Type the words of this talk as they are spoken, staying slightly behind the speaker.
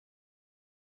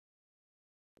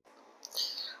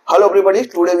Hello everybody,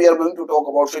 today we are going to talk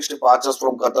about fixed departures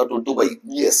from Qatar to Dubai.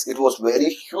 Yes, it was very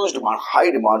huge demand,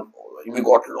 high demand. We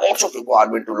got lots of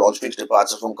requirement to launch fixed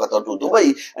departures from Qatar to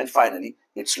Dubai, and finally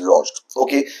it's launched.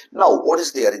 Okay, now what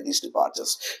is there in these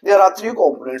departures? There are three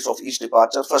components of each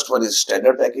departure. First one is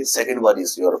standard package, second one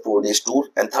is your 4 days tour,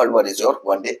 and third one is your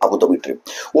 1 day Abu Dhabi trip.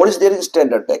 What is there in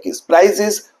standard package? Price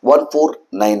is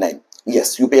 1499.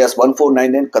 Yes, you pay us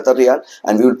 1499 Qatar Riyal,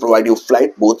 and we will provide you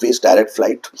flight both ways, direct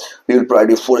flight. We will provide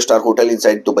you 4-star hotel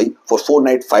inside Dubai for 4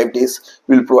 nights, 5 days.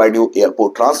 We will provide you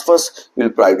airport transfers. We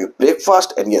will provide you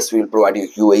breakfast, and yes, we will provide you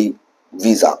UAE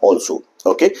visa also.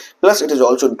 Okay, plus it is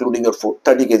also including your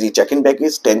 30 kg check-in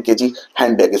package, 10 kg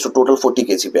hand baggage, so total 40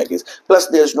 kg package. Plus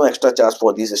there is no extra charge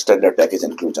for these standard package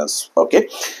inclusions. Okay,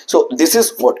 so this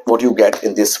is what you get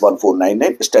in this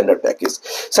 1499 standard package.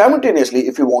 Simultaneously,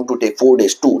 if you want to take 4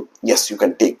 days tour, yes, you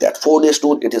can take that 4 days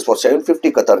tour. It is for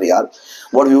 750 Qatar Riyal.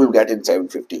 What you will get in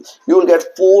 750? You will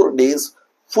get 4 days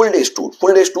full days tour.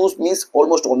 Full days tours means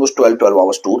almost 12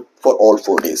 hours tour for all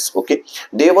 4 days. Okay,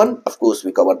 day one, of course,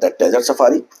 we cover that desert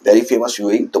safari, very famous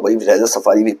UAE Dubai desert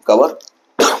safari we cover.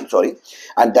 Sorry,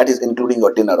 and that is including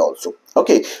your dinner also.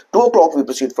 Okay, 2 o'clock we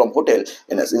proceed from hotel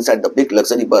inside the big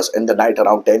luxury bus, and the night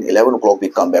around 10-11 o'clock we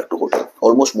come back to hotel.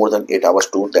 Almost more than 8 hours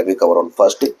tour that we cover on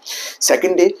first day.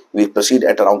 Second day we proceed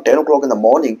at around 10 o'clock in the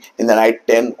morning. In the night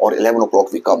 10 or 11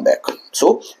 o'clock we come back.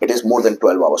 So it is more than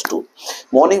 12 hours tour.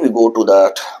 Morning we go to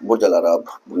the Burj Arab,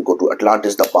 we go to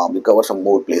Atlantis the Palm, we cover some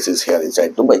more places here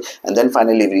inside Dubai, and then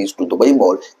finally we reach to Dubai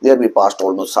Mall. There we passed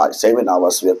almost 7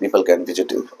 hours where people can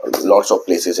visit lots of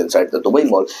places inside the Dubai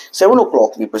Mall. 7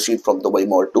 o'clock we proceed from Dubai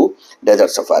Mall to Desert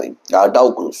Safari,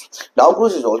 Dow Cruise. Dow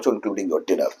Cruise is also including your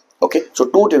dinner. Okay, so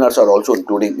 2 dinners are also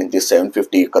including in this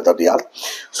 750 Qatar Riyal.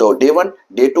 So day 1,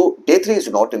 day 2, day 3 is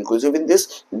not inclusive in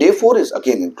this. Day 4 is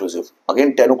again inclusive.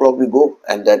 Again 10 o'clock we go,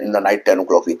 and then in the night 10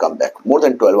 o'clock we come back. More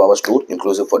than 12 hours tour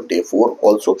inclusive for day 4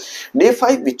 also. Day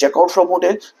 5 we check out from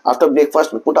hotel. After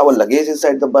breakfast we put our luggage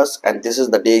inside the bus, and this is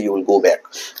the day you will go back.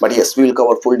 But yes, we will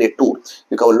cover full day tour.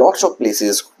 We cover lots of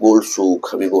places. Gold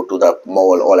souk, we go to the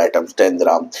mall, all items 10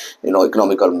 dirham.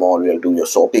 Economical mall, we will do your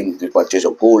shopping, we purchase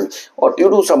your gold, or you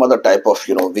do some other type of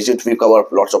visit. We cover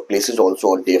lots of places also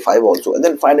on day 5 also, and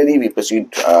then finally we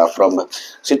proceed from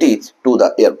city to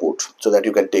the airport so that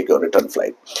you can take your return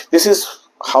flight. This is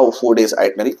how 4 days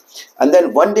itinerary, and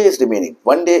then 1 day is remaining.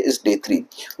 1 day is day 3.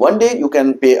 1 day you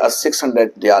can pay a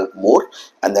 600 Riyal more,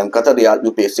 and then Qatar Riyal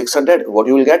you pay 600. What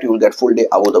you will get? You will get full day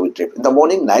Abu Dhabi trip. In the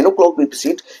morning 9 o'clock we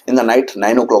proceed, in the night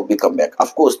 9 o'clock we come back.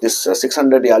 Of course this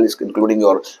 600 Riyal is including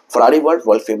your Ferrari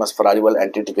World famous Ferrari World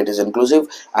entry ticket is inclusive.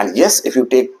 And yes, if you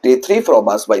take day 3 from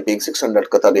us by paying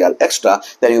 600 Qatar Riyal extra,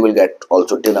 then you will get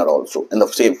also dinner also in the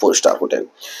same 4-star hotel.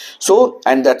 So,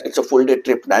 and that it's a full day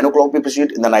trip. 9 o'clock we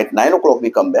proceed, in the night 9 o'clock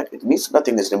we come back. It means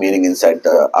nothing is remaining inside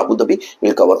the Abu Dhabi.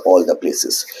 We'll cover all the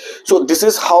places. So this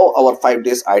is how our 5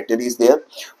 days itinerary is there.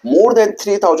 More than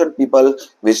 3,000 people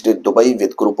visited Dubai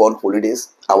with Groupon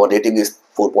holidays. Our rating is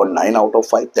 4.9 out of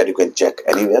 5, that you can check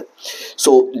anywhere.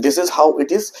 So this is how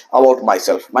it is. About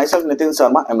myself Nitin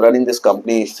Sharma, I'm running this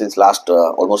company since last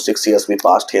almost 6 years we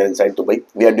passed here inside Dubai.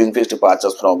 We are doing fixed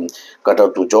departures from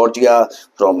Qatar to Georgia,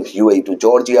 from UAE to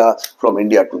Georgia, from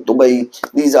India to Dubai.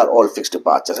 These are all fixed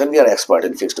departures, and we are expert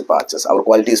in fixed departures. Our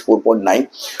quality is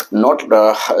 4.9.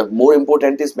 Not more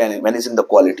important is when it's in the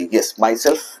quality. Yes,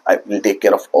 myself, I will take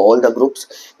care of all the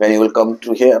groups. When you will come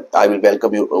to here, I will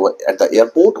welcome you at the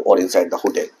airport or inside the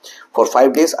hotel. For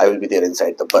 5 days I will be there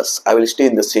inside the bus. I will stay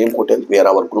in the same hotel where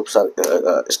our groups are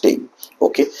staying.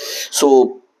 Okay,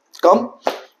 so come.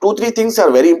 2-3 things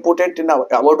are very important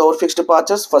about our fixed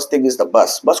departures. First thing is the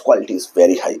bus quality is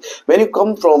very high. When you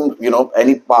come from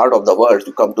any part of the world,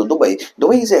 you come to Dubai.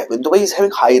 Dubai is having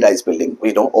high rise building.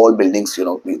 All buildings,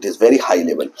 it is very high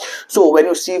level. So when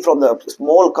you see from the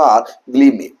small car,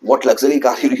 believe me, what luxury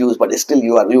car you use, but still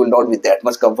you will not be that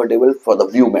much comfortable for the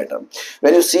view matter.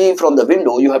 When you see from the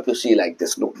window, you have to see like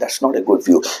this. No, that's not a good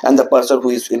view. And the person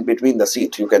who is in between the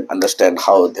seat, you can understand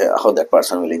how that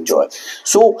person will enjoy.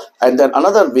 So, and then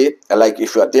another way, like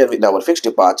if you are there with our fixed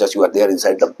departures, you are there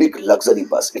inside the big luxury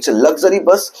bus. It's a luxury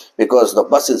bus because the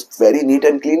bus is very neat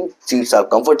and clean. Seats are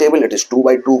comfortable. It is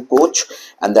 2x2 coach,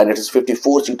 and then it is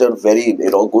 54-seater, very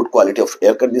good quality of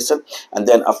air condition. And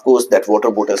then of course that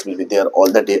water bottles will be there all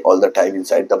the day, all the time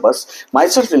inside the bus.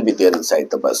 Myself will be there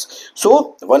inside the bus.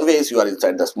 So one way is you are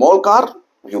inside the small car,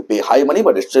 You pay high money,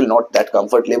 but it's still not that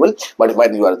comfort level. But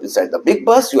when you are inside the big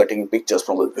bus, you are taking pictures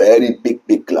from a very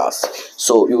big glass,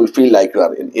 so you will feel like you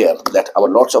are in air. That our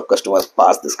lots of customers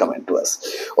pass this comment to us.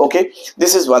 Okay,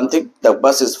 this is one thing. The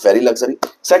bus is very luxury.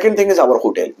 Second thing is our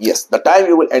hotel. Yes, the time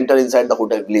you will enter inside the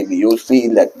hotel, believe me, you will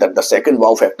feel that the second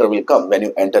wow factor will come when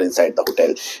you enter inside the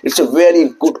hotel. It's a very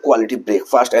good quality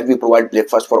breakfast, and we provide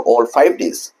breakfast for all 5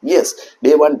 days. Yes,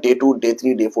 day 1, day 2, day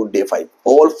 3, day 4, day 5,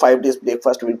 all 5 days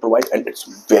breakfast we will provide, and it's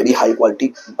very high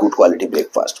quality, good quality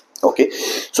breakfast. Okay,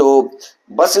 so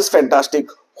bus is fantastic,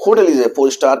 hotel is a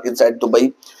 4-star inside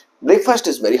Dubai, breakfast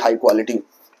is very high quality.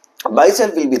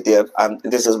 Myself will be there, and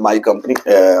this is my company.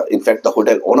 In fact, the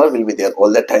hotel owner will be there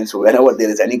all the time, so whenever there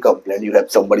is any complaint, you have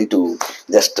somebody to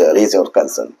just raise your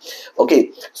concern.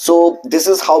 Okay, so this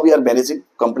is how we are managing.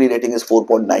 Company rating is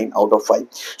 4.9 out of 5.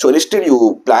 So instead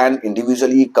you plan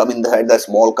individually, come inside the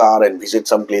small car and visit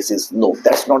some places. No,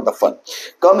 that's not the fun.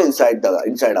 Come inside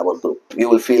our group, you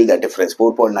will feel the difference.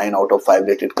 4.9 out of 5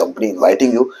 rated company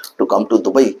inviting you to come to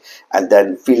Dubai, and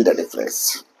then feel the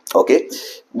difference. Okay,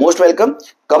 most welcome.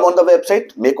 Come on the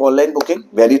website, make online booking.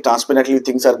 Very transparently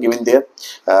things are given there.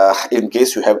 In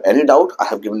case you have any doubt, I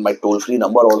have given my toll-free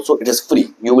number also. It is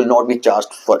free. You will not be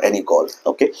charged for any call.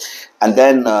 Okay, and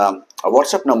then a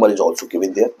WhatsApp number is also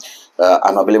given there.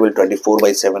 I'm available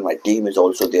 24/7. My team is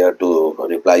also there to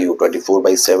reply you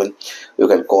 24/7. You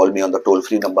can call me on the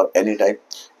toll-free number anytime.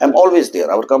 I'm always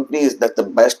there. Our company is that the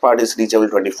best part is reachable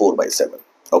 24/7.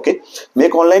 Okay,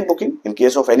 make online booking. In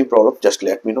case of any problem, just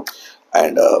let me know.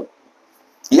 And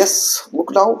yes,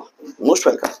 book now. Most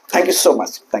welcome. Thank you so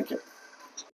much. Thank you.